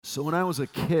So when I was a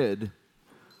kid,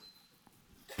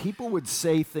 people would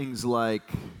say things like,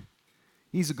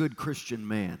 he's a good Christian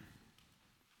man.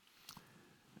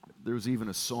 There was even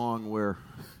a song where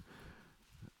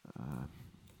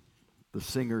the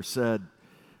singer said,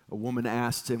 a woman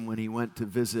asked him when he went to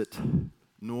visit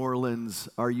New Orleans,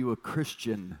 "Are you a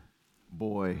Christian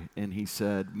boy?" And he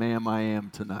said, "Ma'am, I am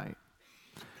tonight."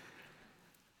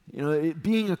 You know,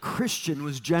 being a Christian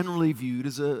was generally viewed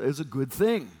as a good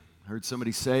thing. I heard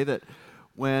somebody say that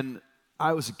when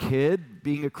I was a kid,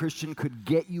 being a Christian could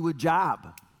get you a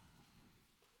job.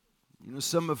 You know,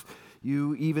 some of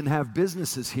you even have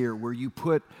businesses here where you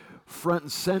put front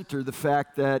and center the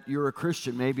fact that you're a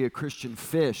Christian, maybe a Christian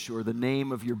fish, or the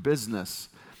name of your business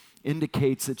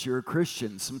indicates that you're a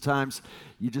Christian. Sometimes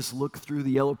you just look through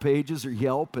the Yellow Pages or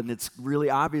Yelp and it's really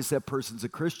obvious that person's a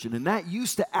Christian. And that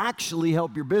used to actually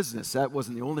help your business. That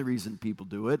wasn't the only reason people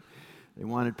do it. They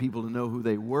wanted people to know who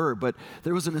they were. But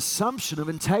there was an assumption of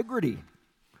integrity.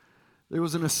 There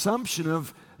was an assumption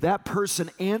of that person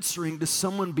answering to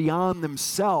someone beyond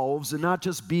themselves and not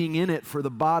just being in it for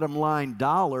the bottom line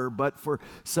dollar, but for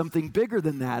something bigger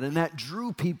than that. And that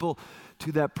drew people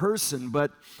to that person.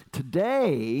 But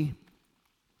today,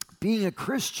 being a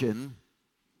Christian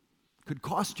could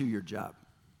cost you your job.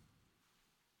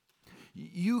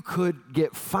 You could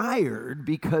get fired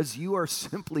because you are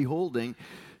simply holding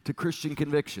to Christian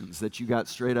convictions that you got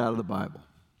straight out of the Bible.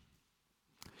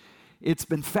 It's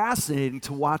been fascinating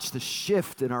to watch the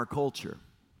shift in our culture.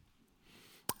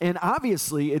 And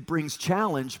obviously, it brings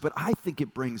challenge, but I think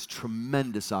it brings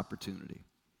tremendous opportunity.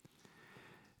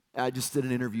 I just did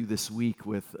an interview this week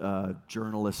with a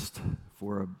journalist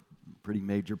for a pretty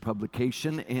major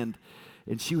publication, and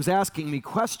she was asking me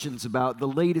questions about the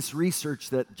latest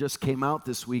research that just came out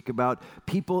this week about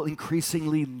people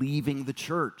increasingly leaving the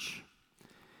church.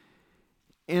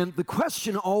 And the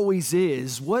question always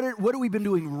is, what have we been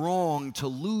doing wrong to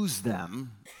lose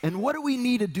them? And what do we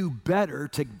need to do better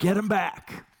to get them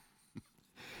back?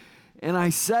 And I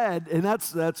said, and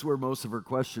that's where most of her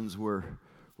questions were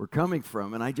coming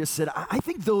from. And I just said, I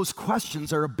think those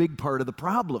questions are a big part of the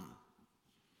problem.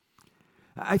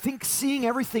 I think seeing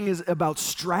everything is about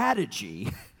strategy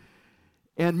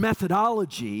and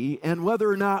methodology and whether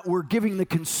or not we're giving the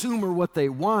consumer what they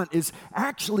want is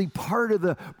actually part of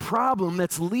the problem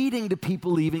that's leading to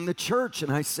people leaving the church.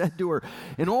 And I said to her,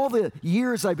 in all the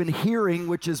years I've been hearing,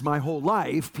 which is my whole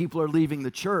life, people are leaving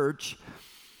the church,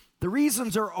 the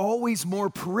reasons are always more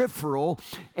peripheral,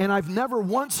 and I've never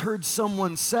once heard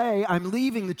someone say, I'm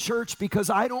leaving the church because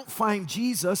I don't find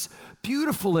Jesus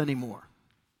beautiful anymore,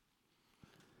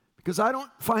 because I don't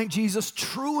find Jesus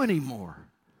true anymore.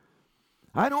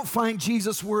 I don't find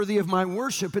Jesus worthy of my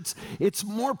worship. It's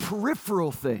more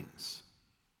peripheral things,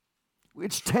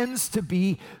 which tends to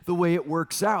be the way it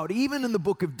works out. Even in the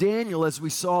book of Daniel, as we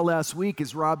saw last week,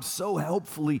 as Rob so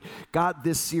helpfully got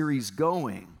this series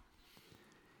going,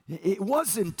 it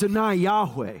wasn't deny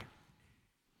Yahweh.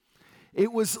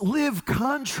 It was live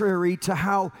contrary to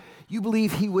how you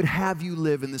believe he would have you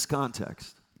live in this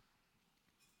context.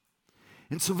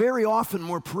 And so very often,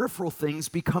 more peripheral things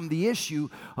become the issue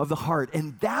of the heart.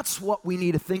 And that's what we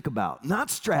need to think about. Not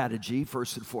strategy,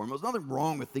 first and foremost. Nothing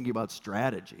wrong with thinking about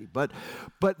strategy. But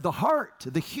the heart,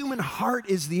 the human heart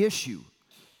is the issue.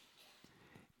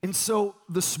 And so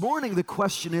this morning, the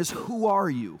question is, who are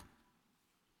you?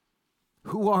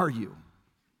 Who are you?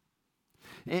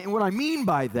 And what I mean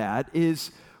by that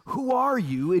is, who are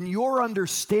you in your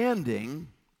understanding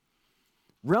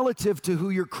relative to who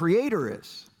your Creator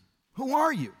is? Who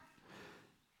are you?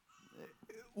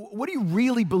 What do you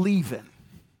really believe in?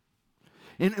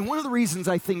 And one of the reasons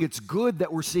I think it's good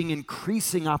that we're seeing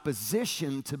increasing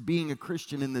opposition to being a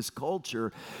Christian in this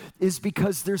culture is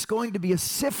because there's going to be a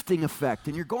sifting effect,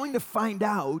 and you're going to find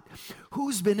out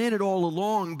who's been in it all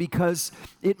along because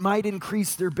it might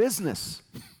increase their business.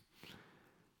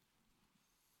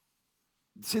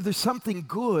 See, there's something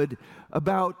good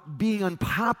about being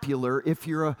unpopular if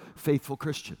you're a faithful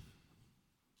Christian.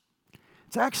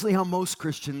 It's actually how most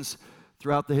Christians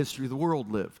throughout the history of the world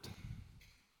lived.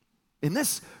 In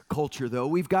this culture, though,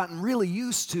 we've gotten really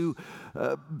used to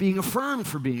being affirmed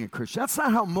for being a Christian. That's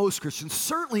not how most Christians,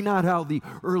 certainly not how the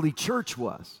early church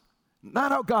was,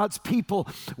 not how God's people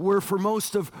were for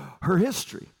most of her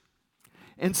history.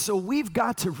 And so we've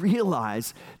got to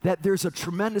realize that there's a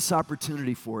tremendous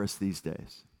opportunity for us these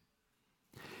days.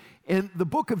 And the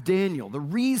book of Daniel, the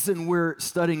reason we're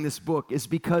studying this book is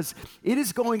because it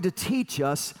is going to teach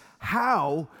us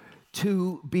how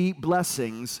to be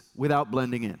blessings without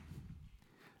blending in.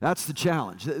 That's the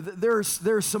challenge. There's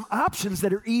some options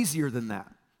that are easier than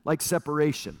that, like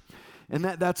separation. And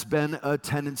that's been a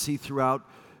tendency throughout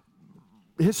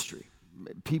history.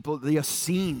 People, the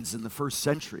Essenes in the first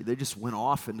century, they just went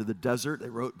off into the desert. They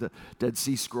wrote the Dead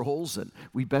Sea Scrolls, and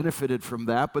we benefited from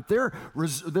that. But their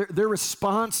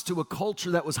response to a culture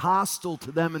that was hostile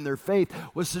to them and their faith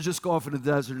was to just go off into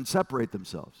the desert and separate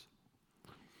themselves.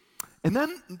 And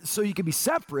then, so you can be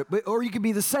separate, or you can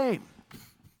be the same.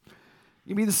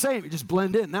 You can be the same. You just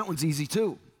blend in. That one's easy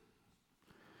too.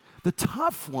 The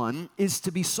tough one is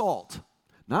to be salt.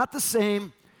 Not the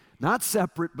same, not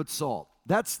separate, but salt.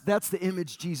 That's the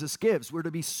image Jesus gives. We're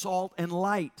to be salt and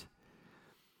light.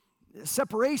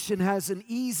 Separation has an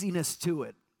easiness to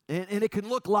it, and it can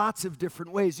look lots of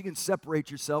different ways. You can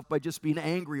separate yourself by just being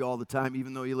angry all the time,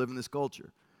 even though you live in this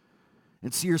culture,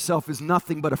 and see yourself as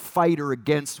nothing but a fighter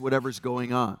against whatever's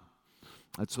going on.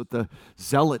 That's what the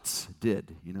Zealots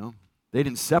did, you know. They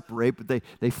didn't separate, but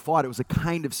they fought. It was a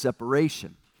kind of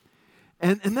separation.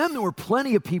 And then there were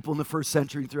plenty of people in the first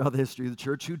century throughout the history of the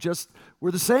church who just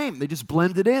were the same. They just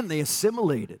blended in. They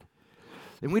assimilated.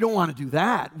 And we don't want to do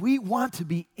that. We want to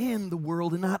be in the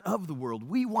world and not of the world.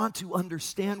 We want to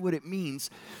understand what it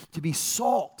means to be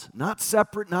salt, not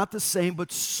separate, not the same,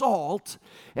 but salt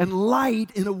and light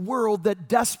in a world that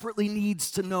desperately needs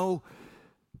to know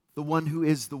the one who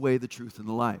is the way, the truth, and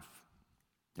the life.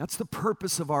 That's the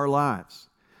purpose of our lives.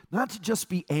 Not to just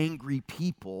be angry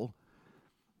people,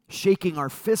 shaking our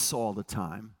fists all the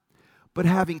time, but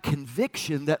having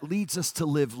conviction that leads us to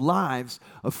live lives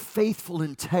of faithful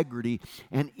integrity,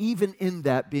 and even in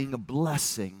that being a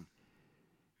blessing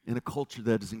in a culture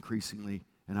that is increasingly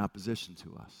in opposition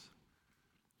to us.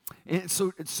 And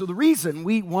so the reason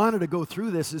we wanted to go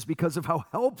through this is because of how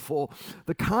helpful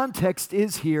the context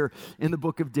is here in the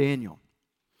book of Daniel.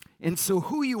 And so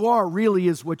who you are really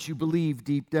is what you believe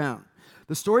deep down.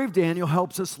 The story of Daniel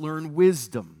helps us learn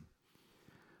wisdom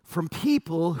from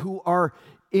people who are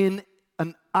in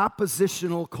an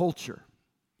oppositional culture,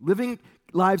 living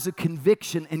lives of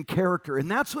conviction and character.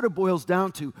 And that's what it boils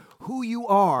down to. Who you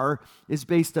are is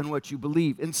based on what you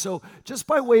believe. And so, just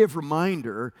by way of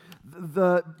reminder,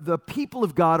 the people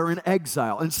of God are in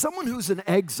exile. And someone who's in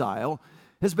exile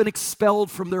has been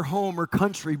expelled from their home or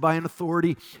country by an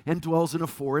authority and dwells in a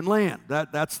foreign land.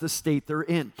 That's the state they're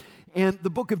in. And the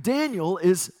book of Daniel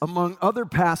is, among other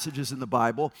passages in the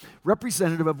Bible,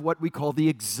 representative of what we call the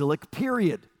exilic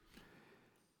period.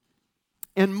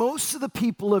 And most of the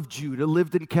people of Judah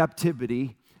lived in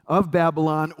captivity of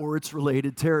Babylon or its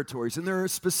related territories. And there are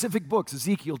specific books,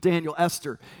 Ezekiel, Daniel,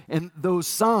 Esther, and those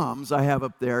Psalms I have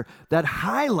up there that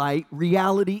highlight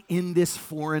reality in this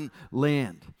foreign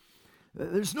land.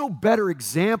 There's no better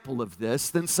example of this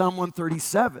than Psalm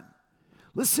 137.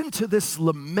 Listen to this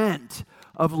lament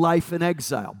of life in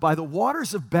exile. By the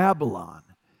waters of Babylon,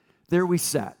 there we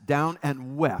sat down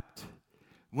and wept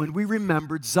when we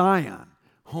remembered Zion,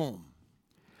 home.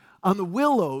 On the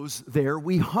willows there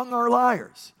we hung our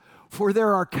lyres, for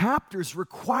there our captors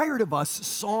required of us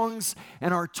songs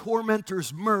and our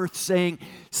tormentors mirth, saying,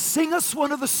 "Sing us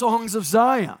one of the songs of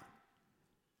Zion."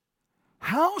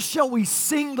 How shall we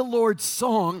sing the Lord's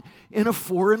song in a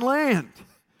foreign land?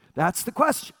 That's the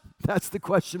question. That's the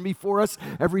question before us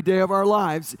every day of our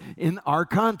lives in our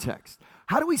context.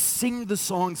 How do we sing the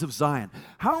songs of Zion?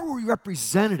 How are we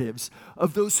representatives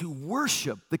of those who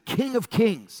worship the King of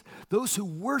Kings, those who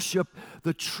worship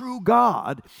the true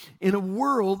God in a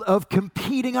world of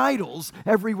competing idols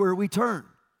everywhere we turn?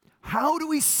 How do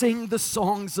we sing the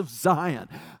songs of Zion?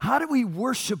 How do we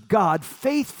worship God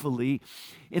faithfully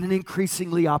in an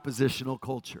increasingly oppositional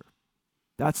culture?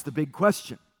 That's the big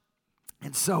question.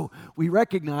 And so we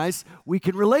recognize we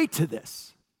can relate to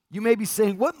this. You may be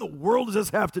saying, what in the world does this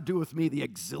have to do with me, the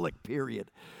exilic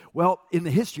period? Well, in the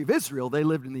history of Israel, they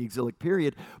lived in the exilic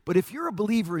period. But if you're a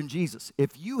believer in Jesus,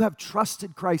 if you have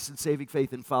trusted Christ in saving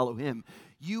faith and follow him,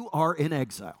 you are in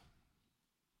exile.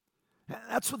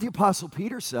 That's what the Apostle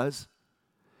Peter says.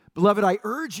 Beloved, I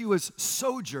urge you as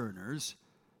sojourners,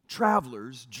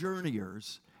 travelers,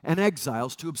 journeyers, and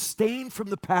exiles to abstain from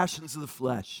the passions of the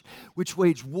flesh, which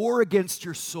wage war against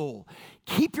your soul.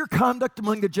 Keep your conduct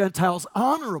among the Gentiles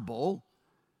honorable.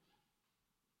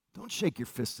 Don't shake your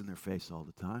fist in their face all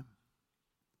the time.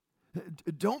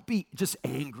 Don't be just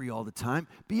angry all the time.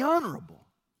 Be honorable.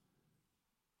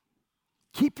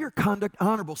 Keep your conduct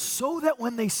honorable so that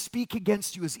when they speak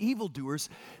against you as evildoers,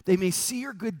 they may see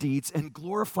your good deeds and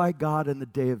glorify God in the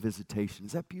day of visitation.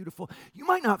 Is that beautiful? You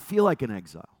might not feel like an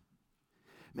exile.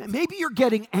 Maybe you're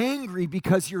getting angry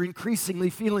because you're increasingly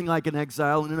feeling like an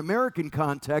exile in an American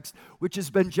context, which has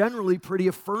been generally pretty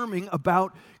affirming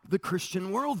about the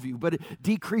Christian worldview, but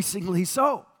decreasingly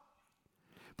so.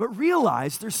 But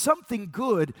realize there's something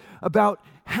good about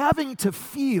having to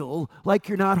feel like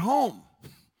you're not home.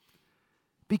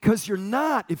 Because you're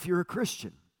not, if you're a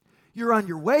Christian. You're on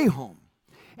your way home.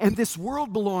 And this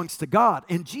world belongs to God.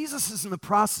 And Jesus is in the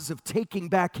process of taking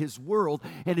back his world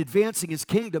and advancing his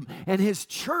kingdom. And his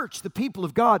church, the people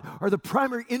of God, are the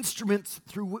primary instruments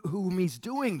through whom he's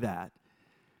doing that.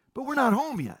 But we're not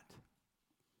home yet.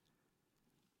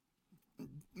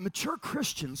 Mature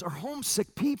Christians are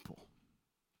homesick people.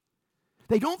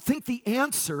 They don't think the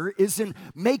answer is in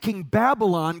making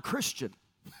Babylon Christian.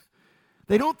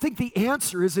 They don't think the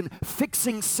answer is in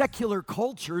fixing secular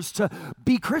cultures to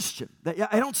be Christian.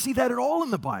 I don't see that at all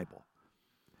in the Bible.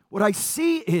 What I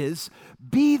see is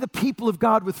be the people of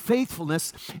God with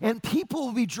faithfulness, and people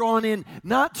will be drawn in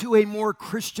not to a more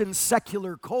Christian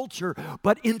secular culture,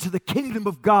 but into the kingdom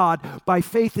of God by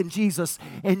faith in Jesus,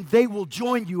 and they will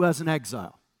join you as an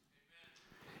exile.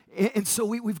 And so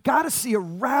we've got to see a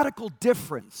radical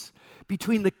difference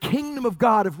between the kingdom of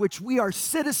God, of which we are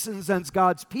citizens as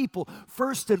God's people,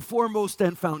 first and foremost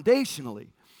and foundationally,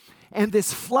 and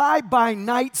this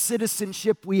fly-by-night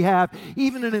citizenship we have,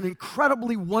 even in an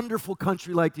incredibly wonderful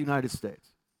country like the United States.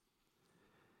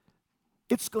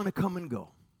 It's going to come and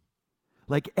go.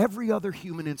 Like every other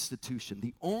human institution,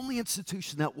 the only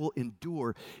institution that will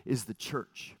endure is the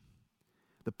church,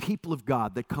 the people of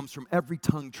God that comes from every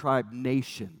tongue, tribe,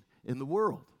 nation in the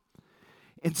world.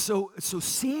 And so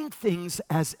seeing things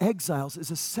as exiles is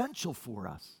essential for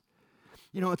us.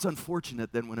 You know, it's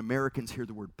unfortunate that when Americans hear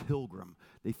the word pilgrim,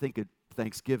 they think of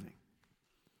Thanksgiving.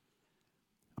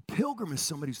 A pilgrim is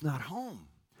somebody who's not home.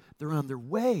 They're on their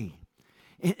way.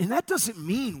 And that doesn't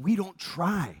mean we don't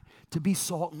try to be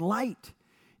salt and light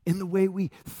in the way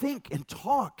we think and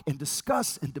talk and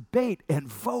discuss and debate and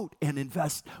vote and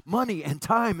invest money and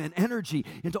time and energy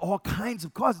into all kinds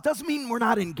of causes. It doesn't mean we're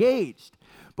not engaged,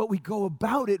 but we go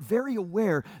about it very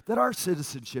aware that our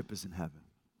citizenship is in heaven.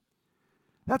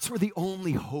 That's where the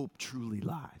only hope truly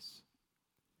lies.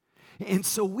 And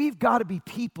so we've got to be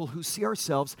people who see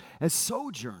ourselves as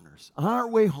sojourners, on our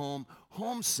way home,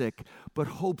 homesick, but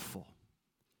hopeful,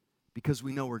 because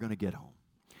we know we're going to get home.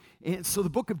 And so the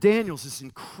book of Daniel is this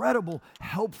incredible,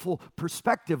 helpful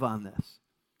perspective on this,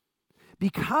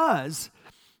 because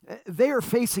they are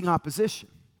facing opposition.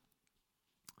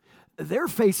 They're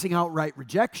facing outright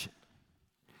rejection.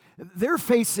 They're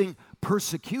facing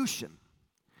persecution.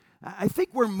 I think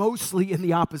we're mostly in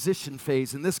the opposition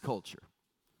phase in this culture.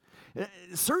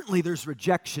 Certainly there's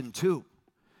rejection too.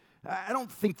 I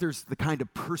don't think there's the kind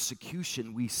of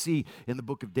persecution we see in the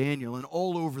book of Daniel and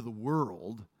all over the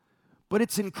world, but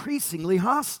it's increasingly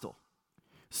hostile.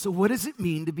 So what does it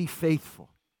mean to be faithful?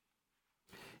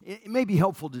 It may be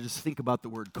helpful to just think about the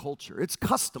word culture. It's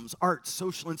customs, arts,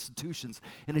 social institutions,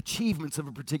 and achievements of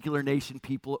a particular nation,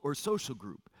 people, or social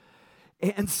group.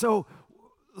 And so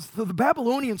the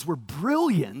Babylonians were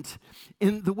brilliant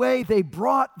in the way they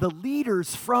brought the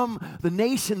leaders from the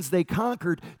nations they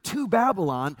conquered to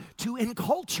Babylon to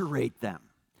enculturate them.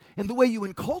 And the way you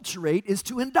enculturate is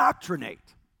to indoctrinate.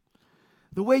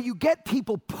 The way you get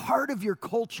people part of your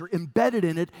culture, embedded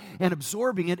in it and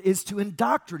absorbing it, is to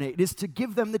indoctrinate, is to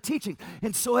give them the teaching.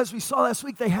 And so as we saw last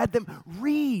week, they had them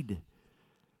read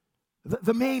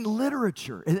the main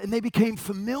literature, and they became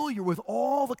familiar with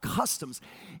all the customs.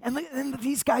 And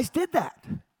these guys did that.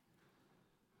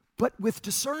 But with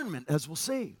discernment, as we'll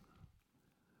see,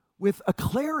 with a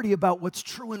clarity about what's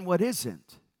true and what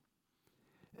isn't.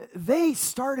 They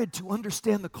started to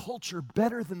understand the culture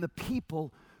better than the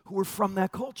people who were from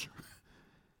that culture.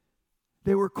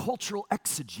 They were cultural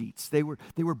exegetes. They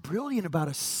were brilliant about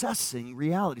assessing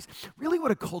realities. Really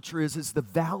what a culture is the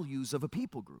values of a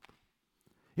people group.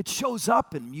 It shows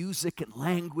up in music and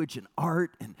language and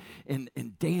art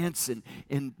and dance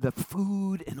and the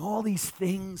food and all these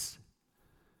things.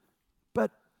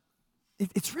 But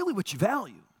it's really what you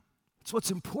value. It's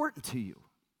what's important to you.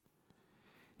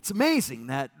 It's amazing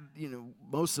that,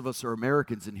 most of us are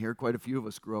Americans in here. Quite a few of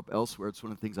us grew up elsewhere. It's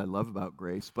one of the things I love about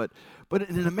Grace. But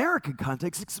in an American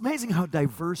context, it's amazing how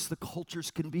diverse the cultures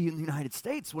can be in the United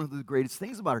States. One of the greatest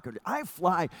things about our country. I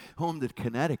fly home to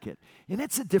Connecticut, and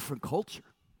it's a different culture.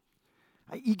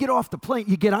 You get off the plane,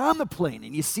 you get on the plane,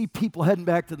 and you see people heading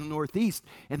back to the Northeast,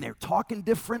 and they're talking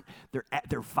different, their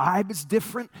vibe is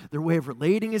different, their way of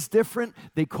relating is different.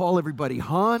 They call everybody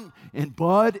hon and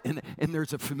bud, and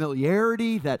there's a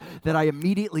familiarity that I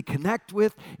immediately connect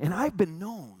with. And I've been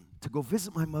known to go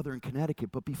visit my mother in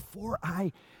Connecticut, but before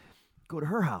I go to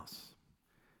her house,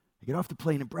 I get off the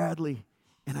plane in Bradley,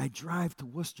 and I drive to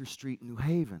Worcester Street in New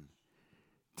Haven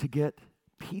to get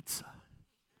pizza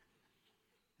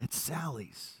at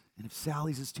Sally's. And if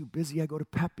Sally's is too busy, I go to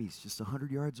Pepe's just 100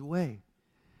 yards away,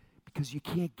 because you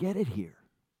can't get it here.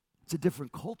 It's a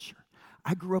different culture.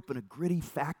 I grew up in a gritty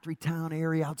factory town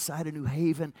area outside of New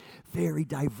Haven, very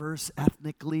diverse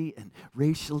ethnically and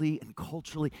racially and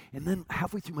culturally. And then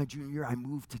halfway through my junior year, I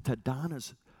moved to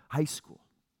Thoennes High School,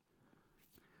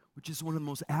 which is one of the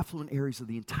most affluent areas of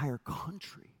the entire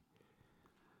country.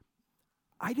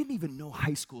 I didn't even know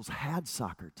high schools had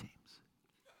soccer teams.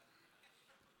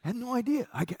 I had no idea.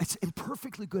 And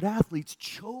perfectly good athletes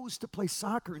chose to play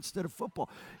soccer instead of football.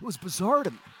 It was bizarre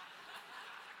to me.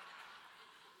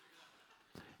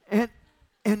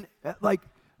 And like,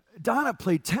 Donna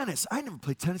played tennis. I never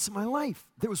played tennis in my life.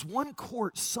 There was one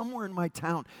court somewhere in my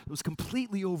town that was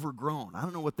completely overgrown. I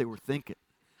don't know what they were thinking.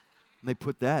 And they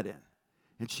put that in.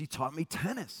 And she taught me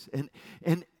tennis.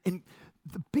 And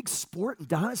the big sport in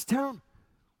Donna's town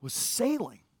was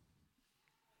sailing.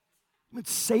 I've been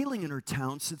sailing in her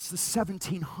town since the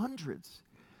 1700s.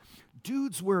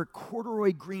 Dudes wear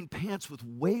corduroy green pants with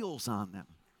whales on them.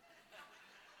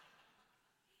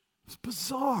 It's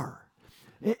bizarre.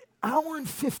 An hour and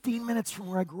 15 minutes from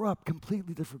where I grew up,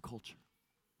 completely different culture.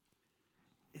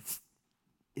 It's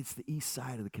the east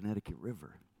side of the Connecticut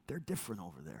River. They're different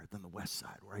over there than the west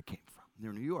side where I came from.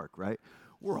 They're New York, right?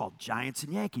 We're all Giants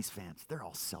and Yankees fans. They're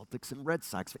all Celtics and Red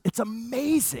Sox fans. It's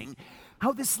amazing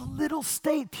how this little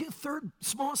state, third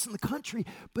smallest in the country,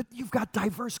 but you've got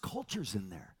diverse cultures in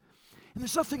there. And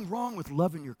there's nothing wrong with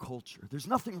loving your culture. There's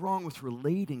nothing wrong with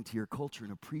relating to your culture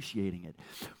and appreciating it.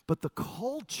 But the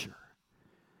culture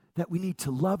that we need to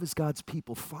love as God's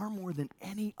people far more than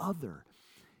any other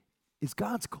is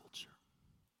God's culture.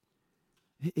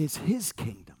 It is His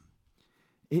kingdom.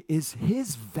 It is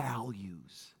His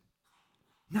values.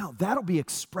 Now, that'll be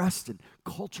expressed in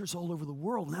cultures all over the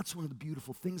world, and that's one of the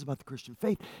beautiful things about the Christian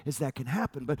faith is that can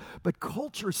happen. But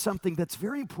culture is something that's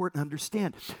very important to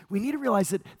understand. We need to realize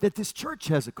that this church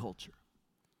has a culture.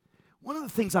 One of the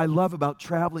things I love about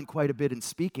traveling quite a bit and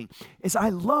speaking is I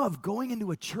love going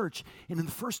into a church, and in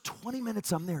the first 20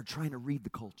 minutes I'm there trying to read the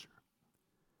culture.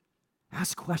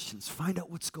 Ask questions, find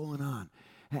out what's going on.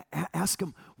 Ask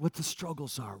them what the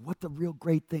struggles are, what the real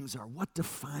great things are, what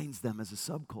defines them as a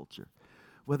subculture.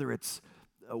 Whether it's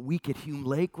a week at Hume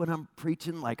Lake when I'm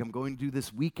preaching, like I'm going to do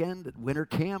this weekend at winter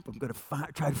camp, I'm going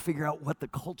to try to figure out what the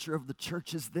culture of the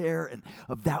church is there and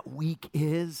of that week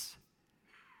is.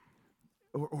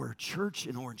 Or a church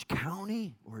in Orange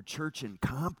County, or a church in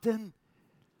Compton.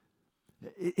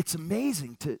 It's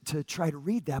amazing to try to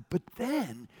read that, but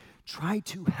then try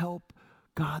to help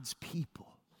God's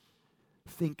people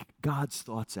think God's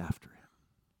thoughts after Him.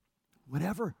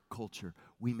 Whatever culture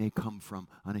we may come from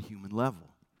on a human level.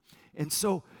 And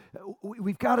so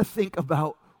we've got to think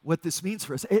about what this means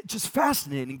for us. It's just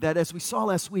fascinating that, as we saw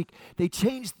last week, they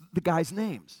changed the guys'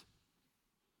 names.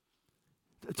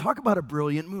 Talk about a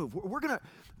brilliant move. We're going to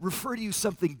refer to you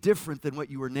something different than what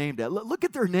you were named at. Look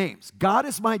at their names. God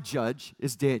is my judge,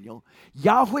 is Daniel.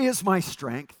 Yahweh is my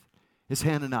strength, is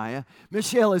Hananiah.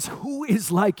 Mishael is who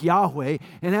is like Yahweh.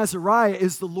 And Azariah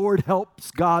is the Lord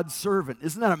helps God's servant.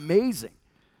 Isn't that amazing?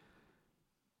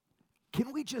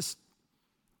 Can we just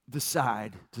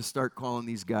decide to start calling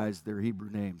these guys their Hebrew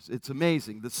names? It's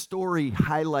amazing. The story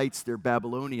highlights their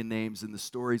Babylonian names in the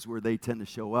stories where they tend to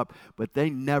show up, but they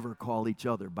never call each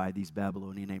other by these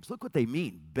Babylonian names. Look what they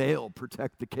mean. Baal,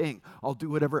 protect the king. I'll do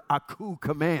whatever Aku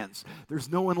commands. There's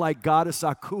no one like goddess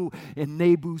Aku, and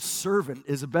Nabu's servant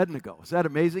is Abednego. Is that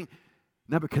amazing?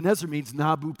 Nebuchadnezzar means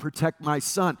Nabu, protect my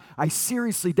son. I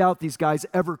seriously doubt these guys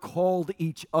ever called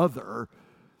each other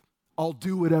I'll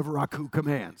do whatever Aku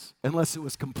commands, unless it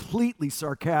was completely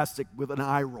sarcastic with an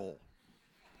eye roll.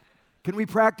 Can we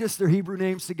practice their Hebrew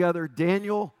names together?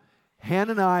 Daniel,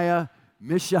 Hananiah,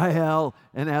 Mishael,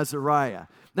 and Azariah.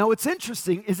 Now, what's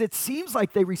interesting is it seems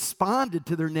like they responded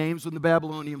to their names when the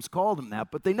Babylonians called them that,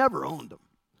 but they never owned them.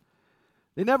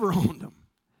 They never owned them.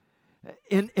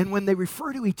 And when they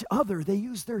refer to each other, they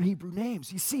use their Hebrew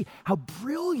names. You see how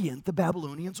brilliant the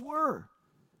Babylonians were.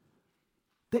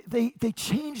 They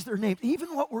changed their name.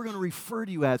 Even what we're going to refer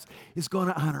to you as is going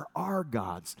to honor our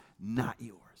gods, not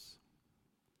yours.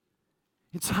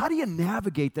 And so how do you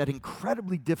navigate that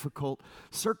incredibly difficult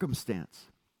circumstance?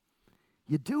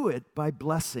 You do it by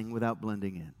blessing without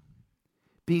blending in.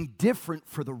 Being different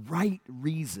for the right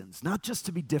reasons, not just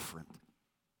to be different.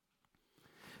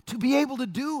 To be able to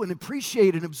do and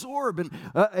appreciate and absorb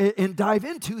and dive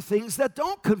into things that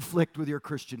don't conflict with your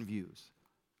Christian views.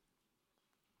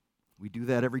 We do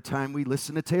that every time we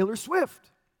listen to Taylor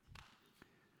Swift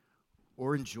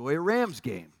or enjoy a Rams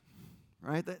game.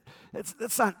 right?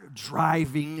 That's not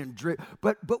driving,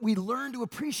 but we learn to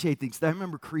appreciate things. I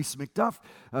remember Carice McDuff,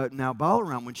 now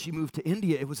Balaram, when she moved to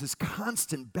India, it was this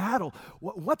constant battle.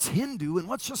 What's Hindu and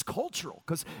what's just cultural?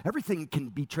 Because everything can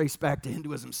be traced back to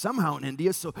Hinduism somehow in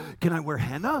India, so can I wear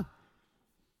henna?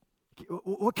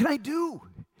 What can I do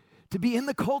to be in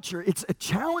the culture? It's a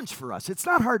challenge for us. It's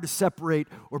not hard to separate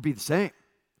or be the same.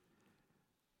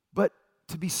 But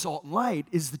to be salt and light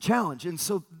is the challenge. And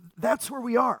so that's where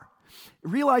we are.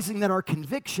 Realizing that our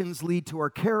convictions lead to our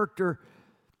character,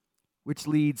 which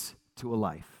leads to a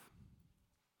life.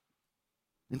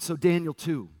 And so Daniel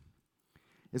 2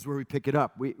 is where we pick it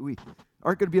up. We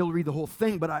aren't going to be able to read the whole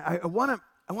thing, but I want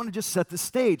to just set the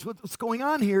stage. What's going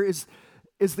on here is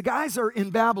the guys are in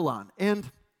Babylon,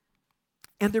 and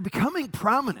they're becoming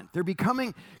prominent. They're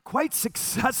becoming quite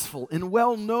successful and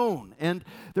well-known, and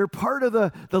they're part of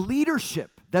the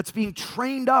leadership that's being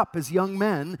trained up as young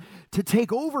men to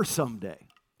take over someday.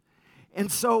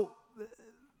 And so,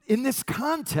 in this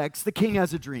context, the king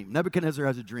has a dream. Nebuchadnezzar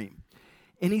has a dream.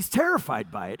 And he's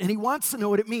terrified by it, and he wants to know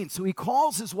what it means. So he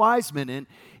calls his wise men in,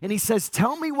 and he says,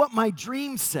 tell me what my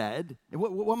dream said,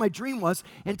 what my dream was,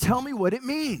 and tell me what it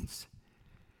means.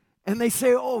 And they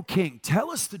say, oh, king,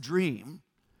 tell us the dream,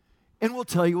 and we'll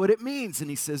tell you what it means. And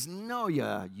he says, no,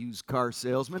 ya used car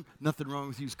salesman. Nothing wrong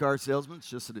with used car salesmen. It's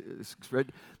just a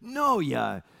spread. No,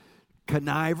 ya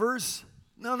connivers.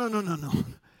 No.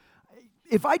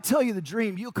 If I tell you the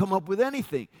dream, you'll come up with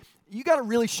anything. You got to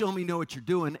really show me know what you're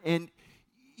doing, and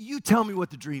you tell me what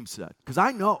the dream said, because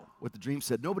I know what the dream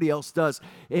said. Nobody else does.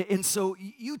 And so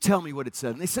you tell me what it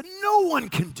said. And they said, no one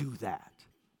can do that.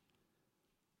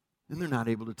 And they're not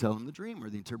able to tell him the dream or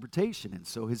the interpretation. And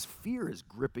so his fear is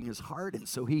gripping his heart. And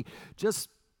so he just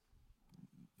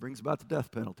brings about the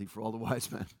death penalty for all the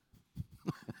wise men.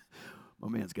 My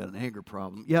man's got an anger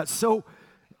problem. Yeah, so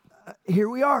here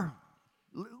we are.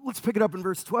 Let's pick it up in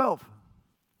verse 12.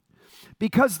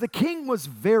 Because the king was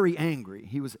very angry.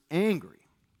 He was angry.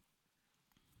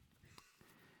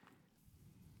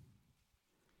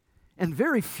 And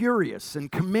very furious,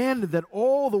 and commanded that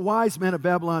all the wise men of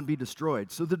Babylon be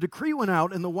destroyed. So the decree went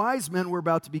out, and the wise men were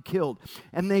about to be killed.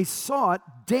 And they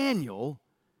sought Daniel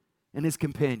and his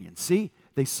companions. See,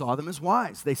 they saw them as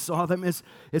wise. They saw them as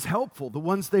helpful, the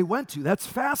ones they went to. That's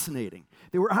fascinating.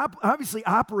 They were obviously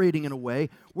operating in a way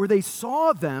where they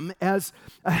saw them as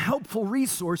a helpful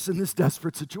resource in this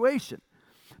desperate situation.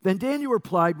 Then Daniel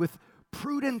replied with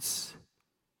prudence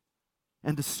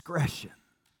and discretion.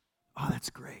 Oh, that's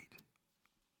great.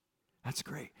 That's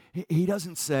great. He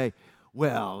doesn't say,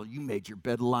 well, you made your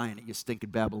bed lying it, you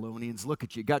stinking Babylonians. Look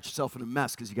at you. You got yourself in a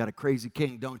mess because you got a crazy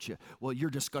king, don't you? Well,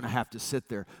 you're just going to have to sit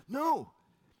there. No.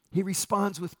 He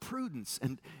responds with prudence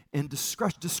and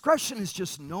discretion. Discretion is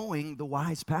just knowing the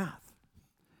wise path.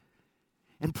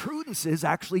 And prudence is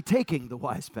actually taking the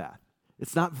wise path.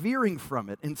 It's not veering from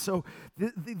it. And so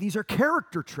these are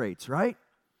character traits, right?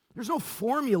 There's no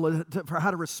formula for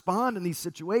how to respond in these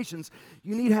situations.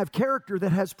 You need to have character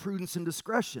that has prudence and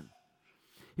discretion.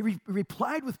 He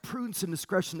replied with prudence and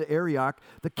discretion to Erik,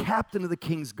 the captain of the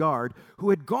king's guard, who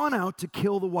had gone out to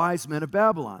kill the wise men of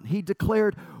Babylon. He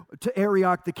declared to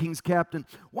Erik, the king's captain,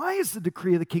 why is the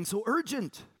decree of the king so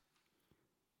urgent?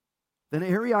 Then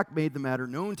Erik made the matter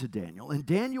known to Daniel, and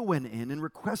Daniel went in and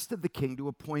requested the king to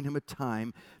appoint him a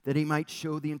time that he might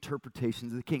show the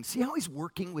interpretations of the king. See how he's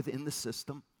working within the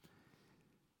system?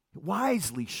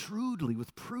 Wisely, shrewdly,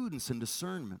 with prudence and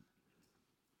discernment.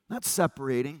 Not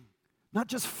separating, not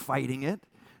just fighting it,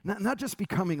 not just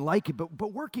becoming like it,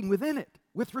 but working within it,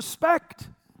 with respect.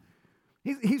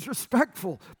 He's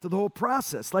respectful to the whole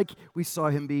process, like we saw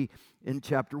him be in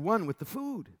chapter 1 with the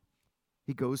food.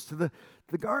 He goes to the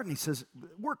garden, he says,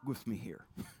 work with me here.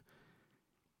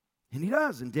 And he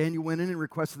does, and Daniel went in and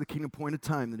requested the king appoint a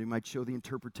time that he might show the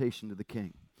interpretation to the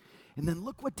king. And then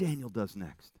look what Daniel does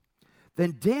next.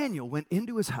 Then Daniel went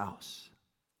into his house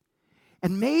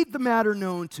and made the matter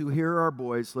known to, here are our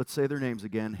boys, let's say their names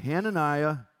again,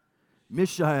 Hananiah,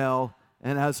 Mishael,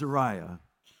 and Azariah,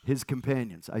 his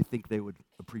companions. I think they would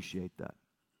appreciate that.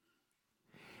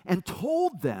 And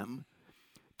told them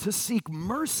to seek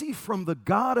mercy from the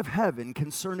God of heaven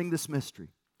concerning this mystery,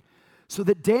 so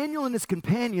that Daniel and his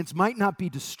companions might not be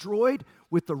destroyed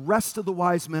with the rest of the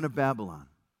wise men of Babylon.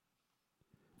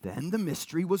 Then the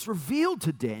mystery was revealed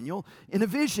to Daniel in a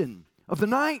vision of the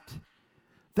night.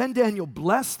 Then Daniel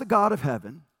blessed the God of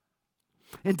heaven,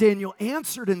 and Daniel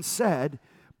answered and said,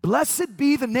 blessed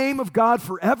be the name of God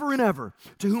forever and ever,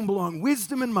 to whom belong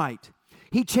wisdom and might.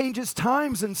 He changes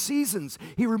times and seasons.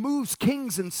 He removes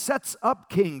kings and sets up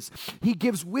kings. He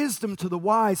gives wisdom to the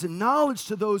wise and knowledge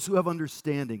to those who have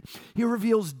understanding. He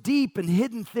reveals deep and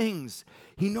hidden things.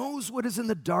 He knows what is in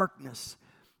the darkness,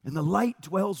 and the light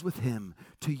dwells with him.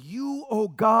 To you, O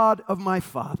God of my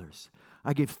fathers,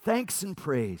 I give thanks and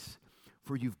praise,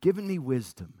 for you've given me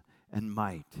wisdom and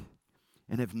might,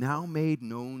 and have now made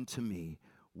known to me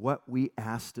what we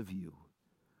asked of you.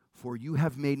 For you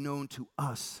have made known to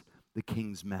us the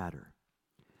king's matter.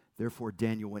 Therefore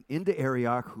Daniel went into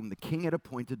Arioch, whom the king had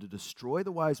appointed to destroy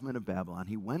the wise men of Babylon.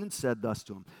 He went and said thus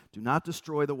to him, do not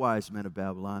destroy the wise men of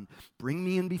Babylon. Bring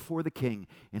me in before the king,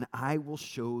 and I will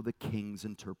show the king's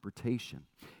interpretation.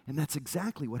 And that's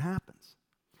exactly what happens.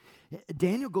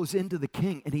 Daniel goes into the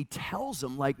king, and he tells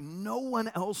him, like no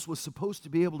one else was supposed to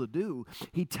be able to do,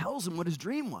 he tells him what his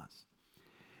dream was.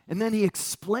 And then he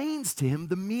explains to him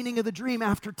the meaning of the dream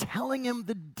after telling him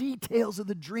the details of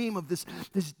the dream of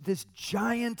this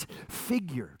giant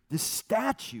figure, this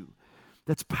statue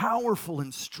that's powerful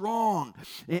and strong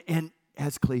and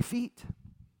has clay feet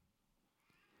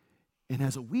and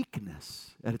has a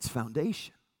weakness at its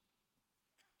foundation.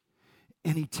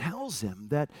 And he tells him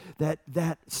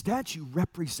that statue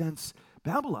represents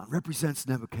Babylon, represents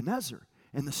Nebuchadnezzar,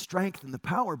 and the strength and the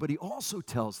power, but he also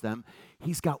tells them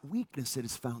he's got weakness at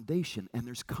his foundation, and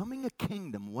there's coming a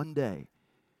kingdom one day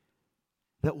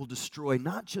that will destroy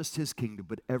not just his kingdom,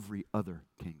 but every other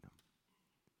kingdom.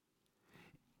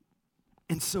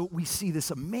 And so we see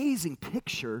this amazing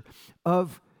picture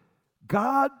of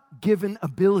God-given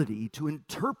ability to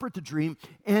interpret the dream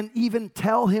and even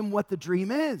tell him what the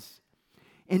dream is.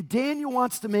 And Daniel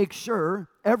wants to make sure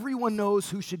everyone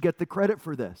knows who should get the credit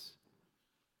for this.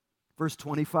 Verse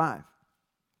 25,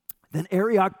 then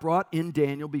Arioch brought in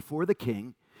Daniel before the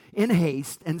king in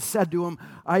haste and said to him,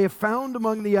 I have found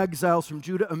among the exiles from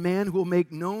Judah a man who will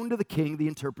make known to the king the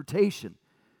interpretation.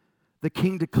 The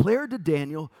king declared to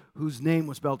Daniel, whose name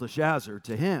was Belteshazzar,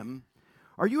 to him,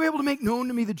 are you able to make known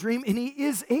to me the dream? And he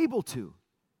is able to.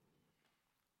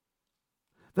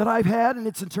 That I've had in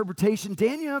its interpretation.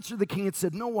 Daniel answered the king and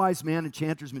said, no wise man,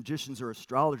 enchanters, magicians, or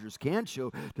astrologers can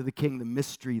show to the king the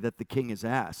mystery that the king has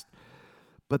asked.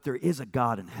 But there is a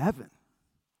God in heaven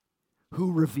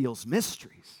who reveals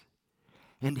mysteries.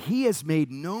 And he has made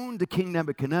known to King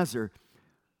Nebuchadnezzar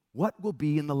what will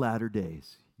be in the latter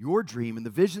days. Your dream and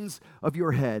the visions of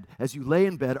your head as you lay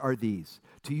in bed are these.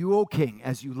 To you, O king,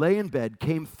 as you lay in bed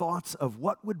came thoughts of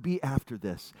what would be after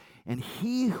this. And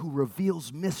he who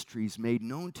reveals mysteries made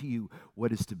known to you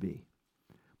what is to be.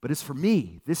 But as for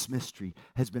me, this mystery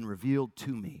has been revealed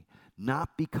to me,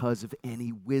 not because of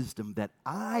any wisdom that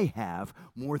I have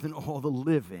more than all the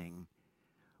living,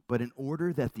 but in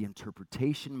order that the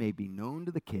interpretation may be known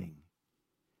to the king,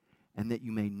 and that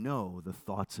you may know the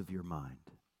thoughts of your mind.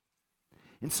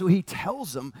 And so he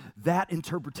tells him that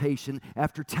interpretation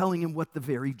after telling him what the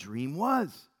very dream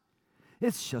was.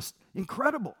 It's just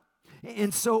incredible.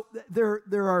 And so there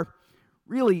are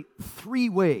really three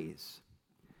ways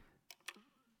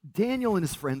Daniel and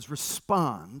his friends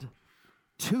respond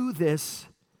to this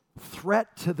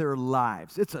threat to their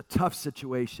lives. It's a tough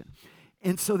situation.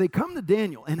 And so they come to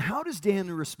Daniel, and how does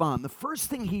Daniel respond? The first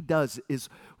thing he does is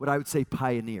what I would say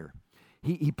pioneer.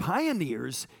 He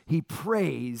pioneers, he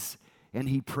prays, and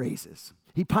he praises.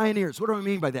 He pioneers. What do I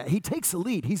mean by that? He takes a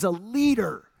lead. He's a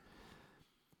leader.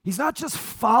 He's not just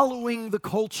following the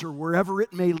culture wherever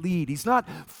it may lead. He's not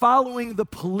following the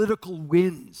political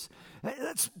winds.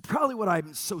 That's probably what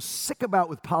I'm so sick about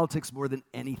with politics more than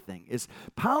anything, is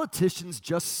politicians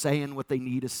just saying what they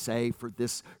need to say for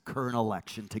this current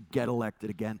election to get elected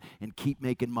again and keep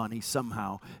making money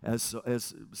somehow as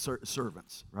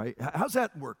servants, right? How's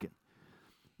that working?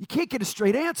 You can't get a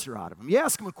straight answer out of them. You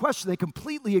ask them a question, they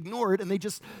completely ignore it, and they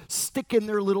just stick in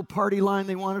their little party line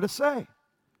they wanted to say.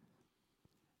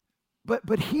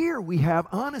 But here we have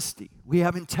honesty. We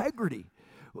have integrity.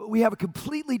 We have a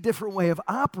completely different way of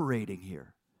operating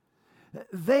here.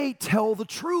 They tell the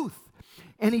truth.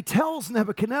 And he tells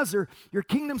Nebuchadnezzar, your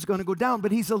kingdom's going to go down,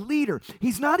 but he's a leader.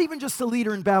 He's not even just a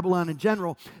leader in Babylon in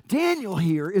general. Daniel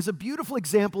here is a beautiful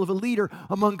example of a leader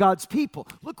among God's people.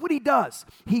 Look what he does.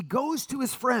 He goes to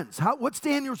his friends. What's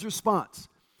Daniel's response?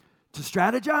 To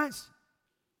strategize?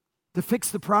 To fix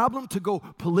the problem? To go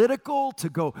political? To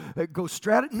go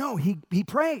strategy? No, he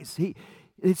prays.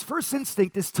 His first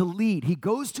instinct is to lead. He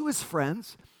goes to his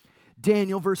friends.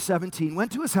 Daniel, verse 17,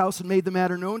 went to his house and made the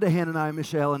matter known to Hananiah,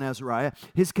 Mishael, and Azariah,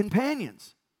 his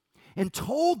companions, and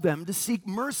told them to seek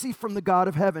mercy from the God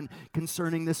of heaven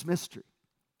concerning this mystery.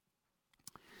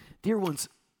 Dear ones,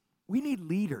 we need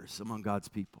leaders among God's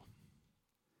people.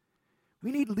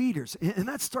 We need leaders, and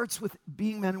that starts with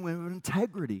being men and women of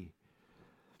integrity.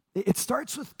 It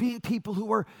starts with being people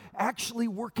who are actually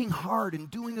working hard and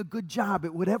doing a good job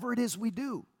at whatever it is we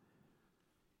do.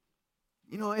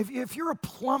 You know, if you're a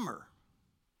plumber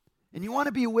and you want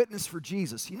to be a witness for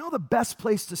Jesus, you know the best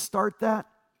place to start that?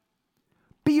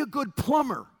 Be a good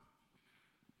plumber.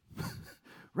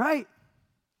 Right?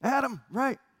 Adam,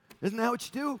 right? Isn't that what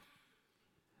you do?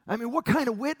 I mean, what kind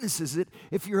of witness is it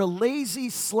if you're a lazy,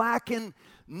 slacking,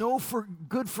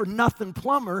 good for nothing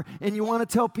plumber and you want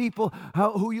to tell people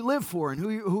who you live for and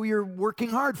who you're working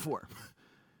hard for?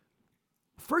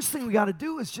 First thing we got to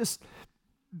do is just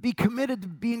be committed to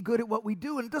being good at what we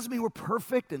do. And it doesn't mean we're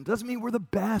perfect and it doesn't mean we're the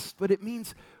best, but it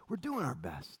means we're doing our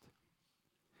best.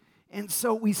 And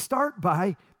so we start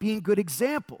by being good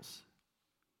examples.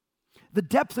 The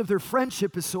depth of their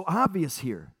friendship is so obvious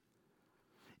here.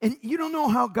 And you don't know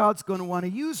how God's going to want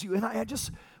to use you. And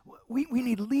we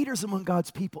need leaders among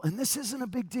God's people. And this isn't a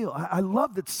big deal. I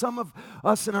love that some of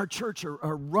us in our church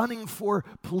are running for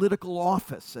political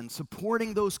office and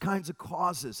supporting those kinds of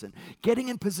causes and getting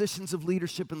in positions of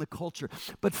leadership in the culture.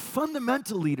 But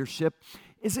fundamental leadership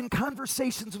is in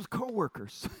conversations with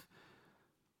coworkers.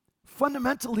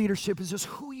 Fundamental leadership is just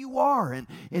who you are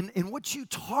and what you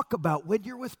talk about when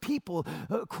you're with people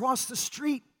across the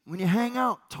street, when you hang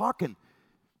out, talking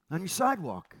on your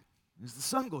sidewalk as the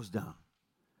sun goes down.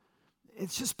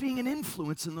 It's just being an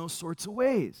influence in those sorts of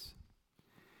ways.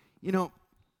 You know,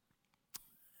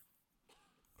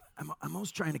 I'm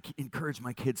always trying to encourage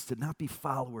my kids to not be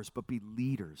followers, but be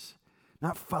leaders.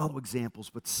 Not follow examples,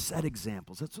 but set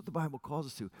examples. That's what the Bible calls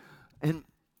us to. And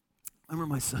I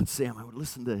remember my son Sam, I would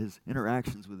listen to his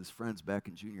interactions with his friends back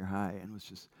in junior high, and it was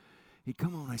just, he'd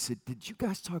come home and I said, did you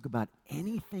guys talk about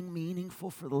anything meaningful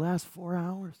for the last 4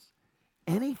 hours?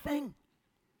 Anything?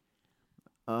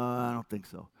 I don't think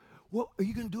so. Well, are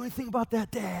you going to do anything about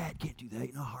that? Dad, can't do that.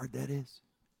 You know how hard that is?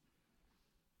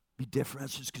 Be different.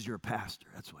 That's just because you're a pastor.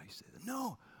 That's why you say that.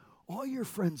 No, all your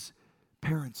friends'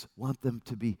 parents want them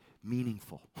to be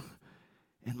meaningful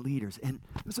and leaders. And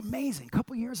it was amazing. A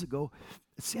couple years ago,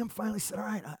 Sam finally said, all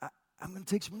right, I'm going to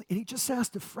take some, and he just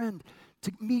asked a friend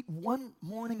to meet one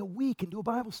morning a week and do a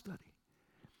Bible study.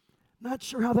 Not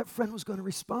sure how that friend was going to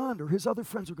respond or his other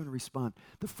friends were going to respond.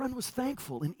 The friend was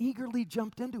thankful and eagerly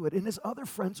jumped into it, and his other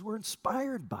friends were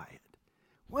inspired by it.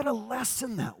 What a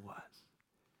lesson that was.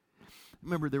 I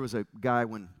remember there was a guy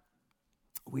when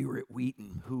we were at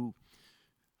Wheaton who,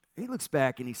 he looks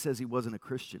back and he says he wasn't a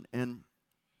Christian. And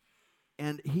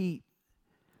he,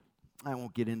 I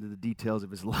won't get into the details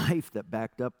of his life that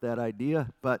backed up that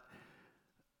idea, but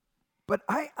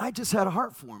I just had a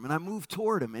heart for him, and I moved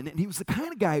toward him. And he was the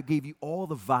kind of guy who gave you all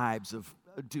the vibes of,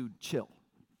 dude, chill.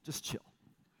 Just chill.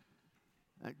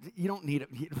 You don't need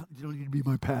to be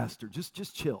my pastor.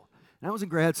 Just chill. And I was in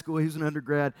grad school. He was an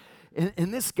undergrad.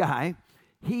 And this guy,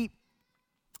 he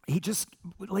just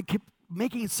like kept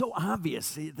making it so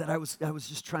obvious that I was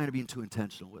just trying to be too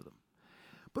intentional with him.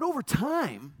 But over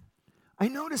time, I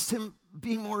noticed him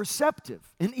being more receptive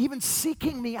and even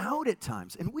seeking me out at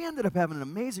times. And we ended up having an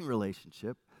amazing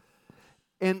relationship.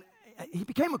 And he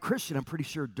became a Christian, I'm pretty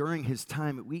sure, during his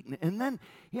time at Wheaton. And then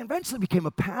he eventually became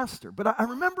a pastor. But I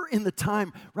remember in the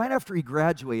time, right after he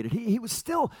graduated, he was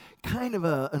still kind of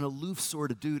an aloof sort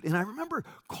of dude. And I remember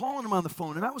calling him on the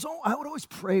phone. And I would always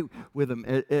pray with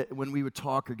him when we would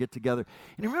talk or get together.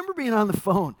 And I remember being on the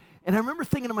phone. And I remember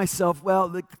thinking to myself, well,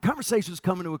 the conversation was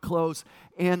coming to a close.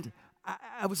 And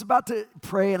I was about to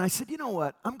pray, and I said, you know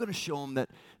what? I'm going to show him that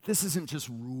this isn't just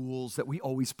rules that we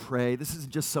always pray. This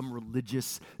isn't just some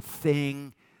religious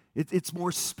thing. It's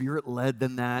more spirit-led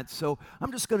than that. So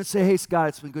I'm just going to say, hey, Scott,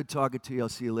 it's been good talking to you. I'll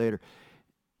see you later.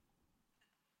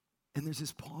 And there's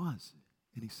this pause,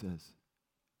 and he says,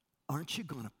 aren't you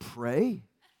going to pray?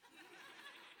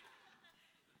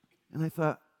 And I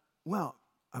thought, well,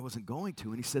 I wasn't going to.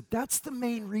 And he said, that's the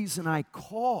main reason I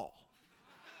call.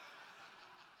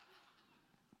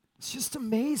 It's just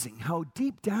amazing how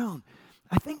deep down,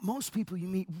 I think most people you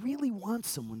meet really want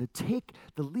someone to take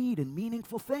the lead in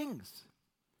meaningful things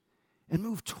and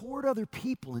move toward other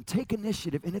people and take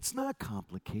initiative. And it's not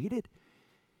complicated.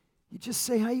 You just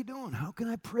say, how you doing? How can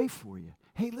I pray for you?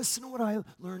 Hey, listen to what I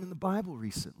learned in the Bible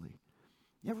recently.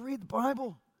 You ever read the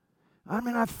Bible? I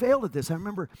mean, I failed at this. I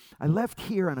remember I left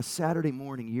here on a Saturday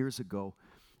morning years ago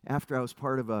after I was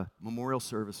part of a memorial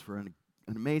service for an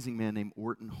amazing man named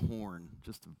Orton Horn.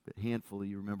 Just a handful of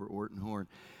you remember Orton Horn.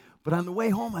 But on the way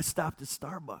home, I stopped at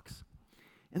Starbucks.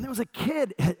 And there was a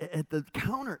kid at the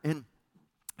counter, and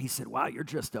he said, wow, you're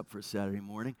dressed up for a Saturday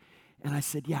morning. And I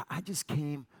said, yeah, I just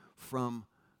came from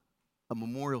a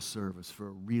memorial service for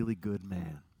a really good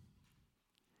man.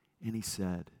 And he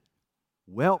said,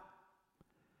 well,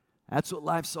 that's what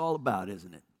life's all about,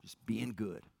 isn't it? Just being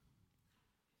good.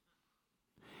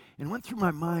 And it went through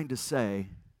my mind to say,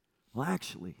 well,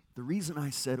 actually, the reason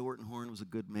I said Orton Horn was a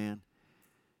good man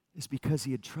is because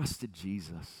he had trusted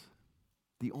Jesus,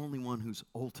 the only one who's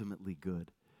ultimately good.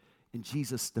 And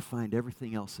Jesus defined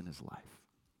everything else in his life.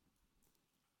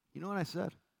 You know what I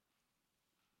said?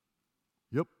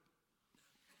 Yep.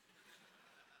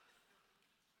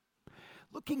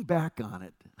 Looking back on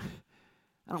it,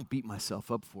 I don't beat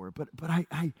myself up for it, but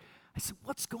I said,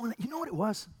 what's going on? You know what it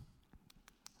was?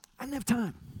 I didn't have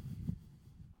time.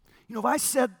 You know, if I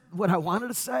said what I wanted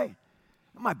to say,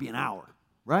 it might be an hour,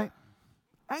 right?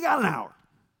 I ain't got an hour.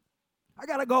 I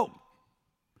got to go.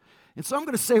 And so I'm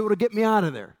going to say what'll get me out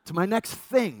of there to my next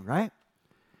thing, right?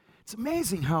 It's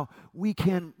amazing how we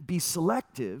can be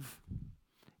selective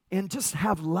and just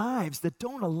have lives that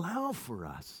don't allow for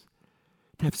us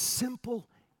to have simple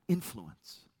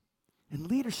influence and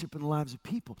leadership in the lives of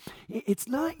people. It's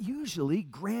not usually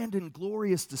grand and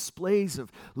glorious displays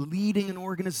of leading an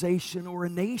organization or a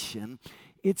nation.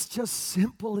 It's just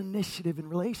simple initiative in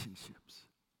relationships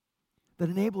that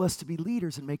enable us to be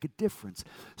leaders and make a difference,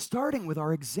 starting with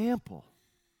our example.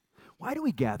 Why do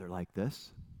we gather like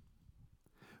this?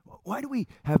 Why do we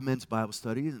have men's Bible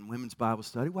study and women's Bible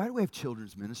study? Why do we have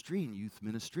children's ministry and youth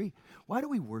ministry? Why do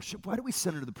we worship? Why do we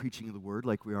center the preaching of the word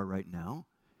like we are right now?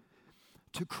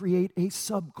 To create a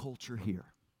subculture here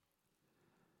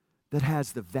that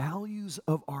has the values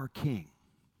of our King.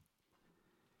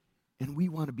 And we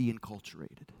want to be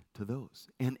enculturated to those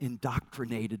and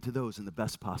indoctrinated to those in the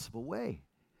best possible way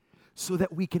so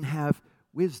that we can have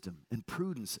wisdom and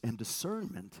prudence and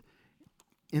discernment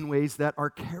in ways that our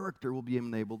character will be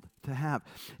enabled to have.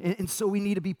 And so we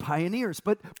need to be pioneers.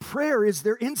 But prayer is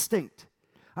their instinct.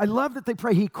 I love that they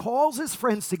pray. He calls his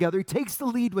friends together. He takes the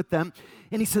lead with them.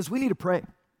 And he says, we need to pray.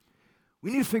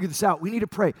 We need to figure this out. We need to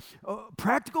pray.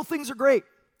 Practical things are great.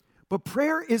 But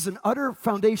prayer is an utter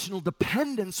foundational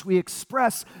dependence we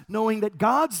express, knowing that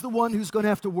God's the one who's going to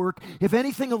have to work, if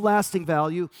anything of lasting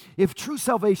value, if true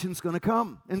salvation is going to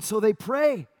come. And so they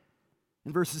pray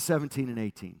in verses 17 and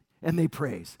 18. And they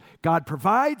praise. God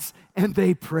provides, and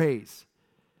they praise.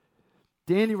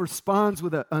 Daniel responds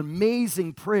with an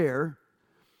amazing prayer,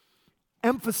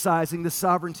 emphasizing the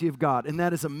sovereignty of God. And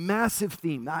that is a massive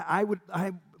theme. I would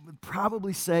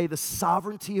probably say the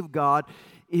sovereignty of God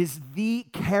is the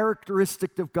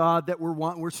characteristic of God that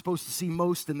we're supposed to see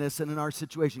most in this and in our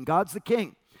situation. God's the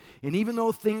king. And even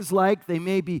though things like they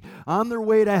may be on their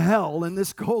way to hell in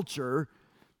this culture,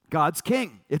 God's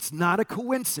king. It's not a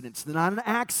coincidence. It's not an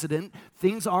accident.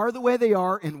 Things are the way they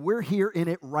are, and we're here in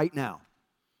it right now.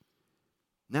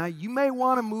 Now, you may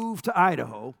want to move to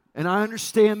Idaho, and I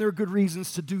understand there are good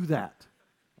reasons to do that.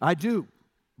 I do.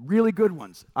 Really good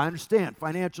ones. I understand,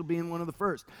 financial being one of the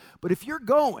first. But if you're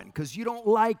going because you don't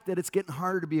like that it's getting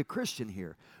harder to be a Christian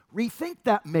here, rethink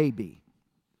that maybe.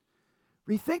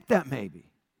 Rethink that maybe.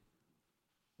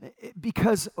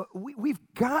 Because we've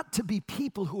got to be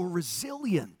people who are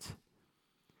resilient,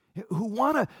 who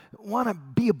want to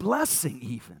be a blessing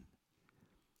even,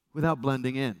 without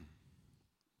blending in.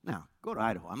 Now, go to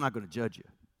Idaho. I'm not going to judge you,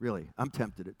 really. I'm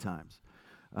tempted at times,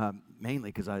 mainly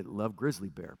because I love grizzly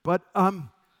bear. But I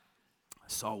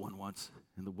saw one once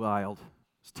in the wild. It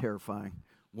was terrifying,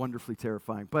 wonderfully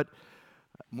terrifying, but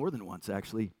more than once,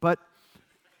 actually. But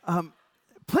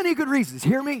plenty of good reasons.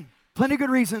 Hear me? Plenty of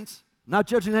good reasons. Not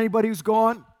judging anybody who's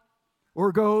gone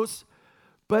or goes,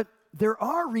 but there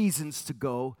are reasons to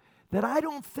go that I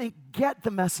don't think get the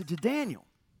message of Daniel.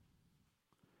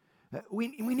 We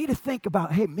need to think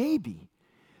about, hey, maybe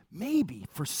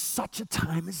for such a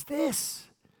time as this,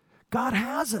 God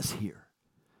has us here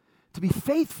to be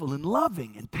faithful and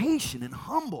loving and patient and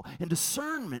humble and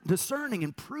discerning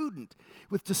and prudent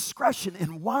with discretion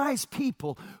and wise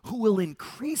people who will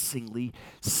increasingly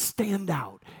stand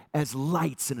out as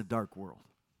lights in a dark world.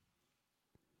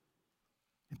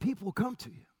 And people will come to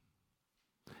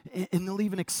you. And they'll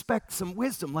even expect some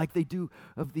wisdom like they do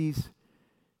of these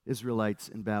Israelites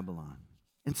in Babylon.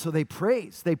 And so they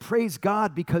praise. They praise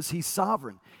God because he's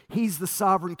sovereign. He's the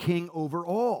sovereign king over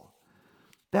all.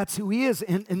 That's who he is,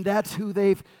 and that's who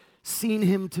they've seen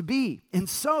him to be. And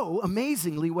so,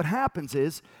 amazingly, what happens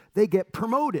is they get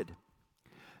promoted.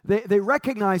 They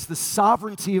recognize the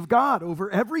sovereignty of God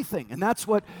over everything, and that's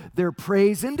what their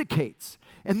praise indicates.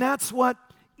 And that's what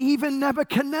even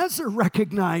Nebuchadnezzar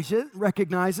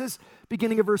recognizes,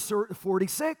 beginning of verse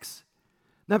 46.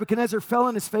 Nebuchadnezzar fell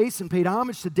on his face and paid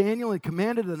homage to Daniel and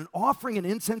commanded that an offering and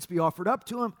incense be offered up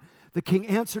to him. The king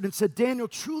answered and said, Daniel,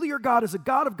 truly your God is a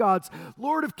God of gods,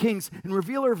 Lord of kings, and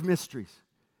revealer of mysteries.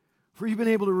 for you've been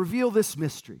able to reveal this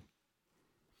mystery.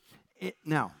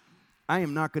 Now, I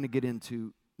am not going to get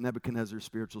into Nebuchadnezzar's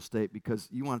spiritual state because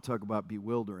you want to talk about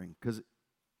bewildering. Because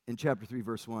in chapter 3,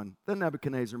 verse 1, then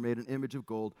Nebuchadnezzar made an image of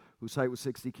gold whose height was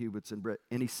 60 cubits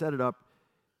and he set it up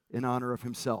in honor of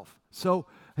himself. So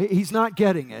he's not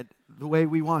getting it the way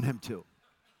we want him to.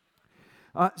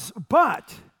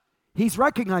 But he's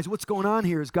recognized what's going on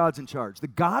here is God's in charge. The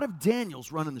God of Daniel's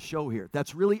running the show here.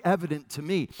 That's really evident to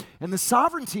me. And the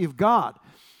sovereignty of God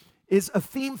is a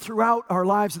theme throughout our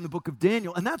lives in the book of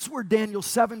Daniel, and that's where Daniel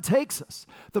 7 takes us.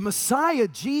 The Messiah,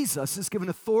 Jesus, is given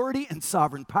authority and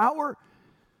sovereign power,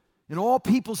 and all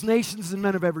peoples, nations, and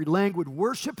men of every language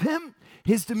worship him.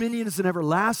 His dominion is an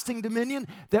everlasting dominion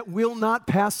that will not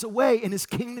pass away, and his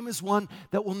kingdom is one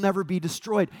that will never be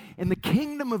destroyed. And the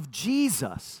kingdom of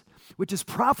Jesus, which is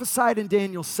prophesied in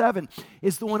Daniel 7,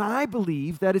 is the one I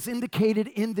believe that is indicated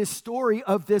in this story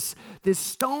of this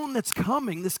stone that's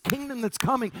coming, this kingdom that's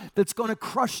coming, that's going to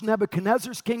crush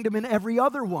Nebuchadnezzar's kingdom and every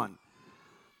other one.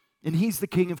 And he's the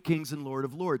King of kings and Lord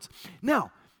of lords.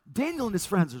 Now, Daniel and his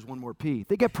friends, there's one more P,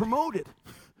 they get promoted.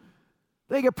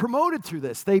 They get promoted through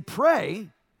this. They pray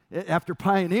after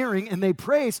pioneering, and they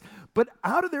praise, but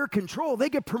out of their control, they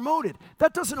get promoted.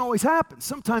 That doesn't always happen.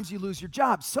 Sometimes you lose your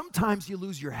job. Sometimes you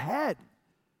lose your head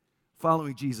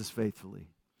following Jesus faithfully.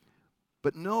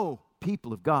 But no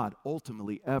people of God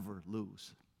ultimately ever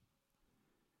lose.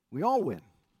 We all win.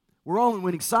 We're all on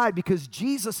winning side because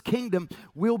Jesus' kingdom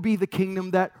will be the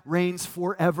kingdom that reigns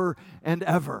forever and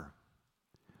ever.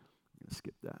 I'm going to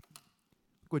skip that.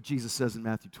 What Jesus says in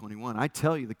Matthew 21, I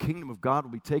tell you, the kingdom of God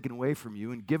will be taken away from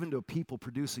you and given to a people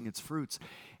producing its fruits.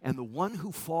 And the one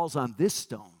who falls on this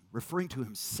stone, referring to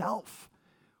himself,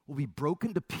 will be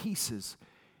broken to pieces.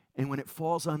 And when it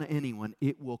falls on anyone,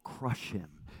 it will crush him.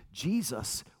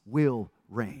 Jesus will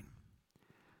reign.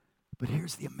 But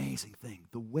here's the amazing thing.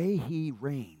 The way he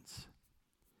reigns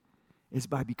is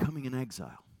by becoming an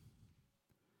exile.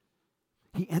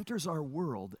 He enters our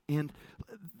world, and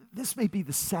this may be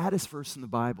the saddest verse in the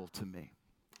Bible to me.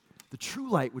 The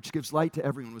true light, which gives light to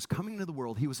everyone, was coming into the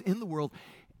world. He was in the world,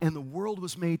 and the world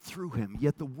was made through him,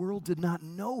 yet the world did not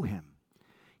know him.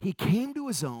 He came to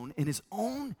his own, and his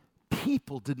own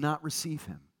people did not receive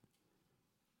him.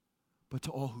 But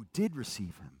to all who did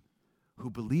receive him, who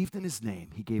believed in his name,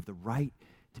 he gave the right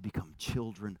to become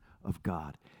children of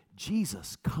God.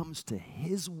 Jesus comes to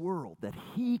his world that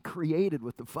he created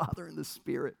with the Father and the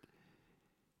Spirit,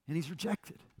 and he's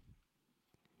rejected.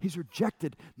 He's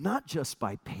rejected not just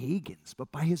by pagans,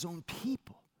 but by his own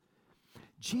people.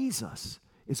 Jesus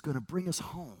is going to bring us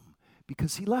home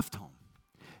because he left home.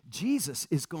 Jesus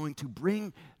is going to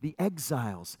bring the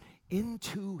exiles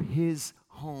into his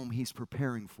home he's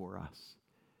preparing for us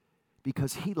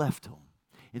because he left home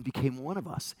and became one of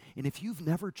us. And if you've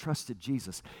never trusted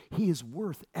Jesus, he is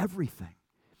worth everything.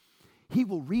 He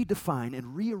will redefine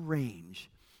and rearrange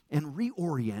and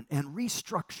reorient and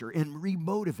restructure and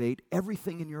remotivate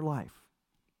everything in your life.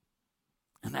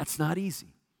 And that's not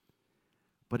easy,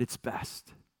 but it's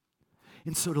best.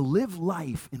 And so to live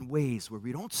life in ways where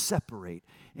we don't separate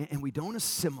and we don't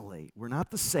assimilate, we're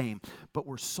not the same, but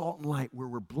we're salt and light, where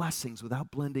we're blessings without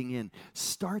blending in,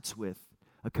 starts with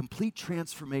a complete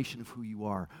transformation of who you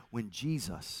are when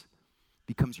Jesus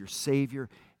becomes your Savior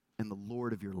and the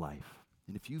Lord of your life.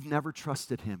 And if you've never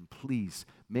trusted him, please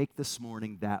make this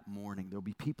morning that morning. There'll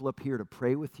be people up here to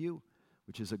pray with you,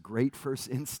 which is a great first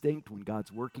instinct when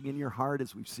God's working in your heart,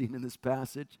 as we've seen in this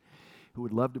passage, who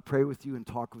would love to pray with you and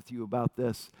talk with you about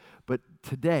this. But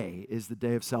today is the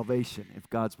day of salvation if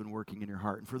God's been working in your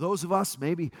heart. And for those of us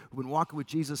maybe who've been walking with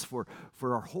Jesus for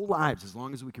our whole lives, as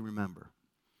long as we can remember,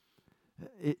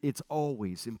 it's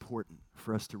always important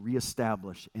for us to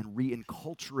reestablish and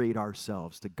reinculturate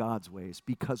ourselves to God's ways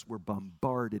because we're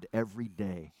bombarded every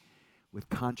day with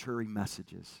contrary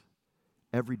messages.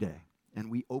 Every day. And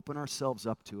we open ourselves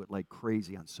up to it like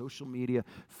crazy on social media,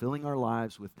 filling our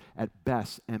lives with, at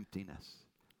best, emptiness.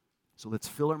 So let's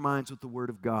fill our minds with the Word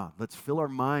of God. Let's fill our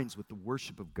minds with the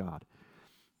worship of God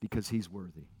because he's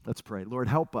worthy. Let's pray. Lord,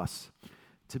 help us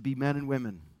to be men and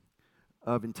women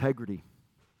of integrity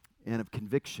and of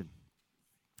conviction,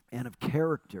 and of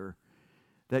character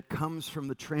that comes from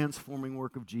the transforming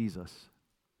work of Jesus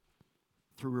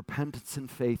through repentance and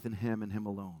faith in him and him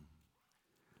alone.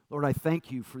 Lord, I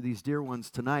thank you for these dear ones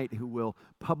tonight who will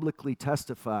publicly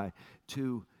testify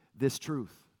to this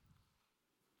truth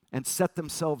and set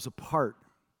themselves apart,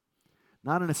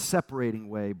 not in a separating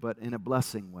way, but in a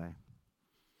blessing way.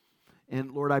 And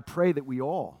Lord, I pray that we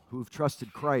all who have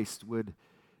trusted Christ would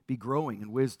be growing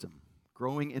in wisdom,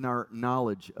 growing in our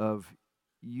knowledge of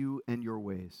you and your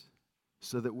ways.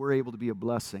 so that we're able to be a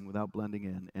blessing without blending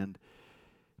in and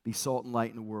be salt and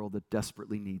light in a world that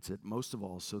desperately needs it. Most of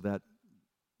all, so that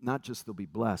not just they'll be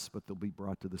blessed, but they'll be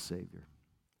brought to the Savior.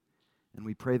 And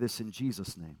we pray this in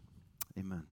Jesus' name. Amen.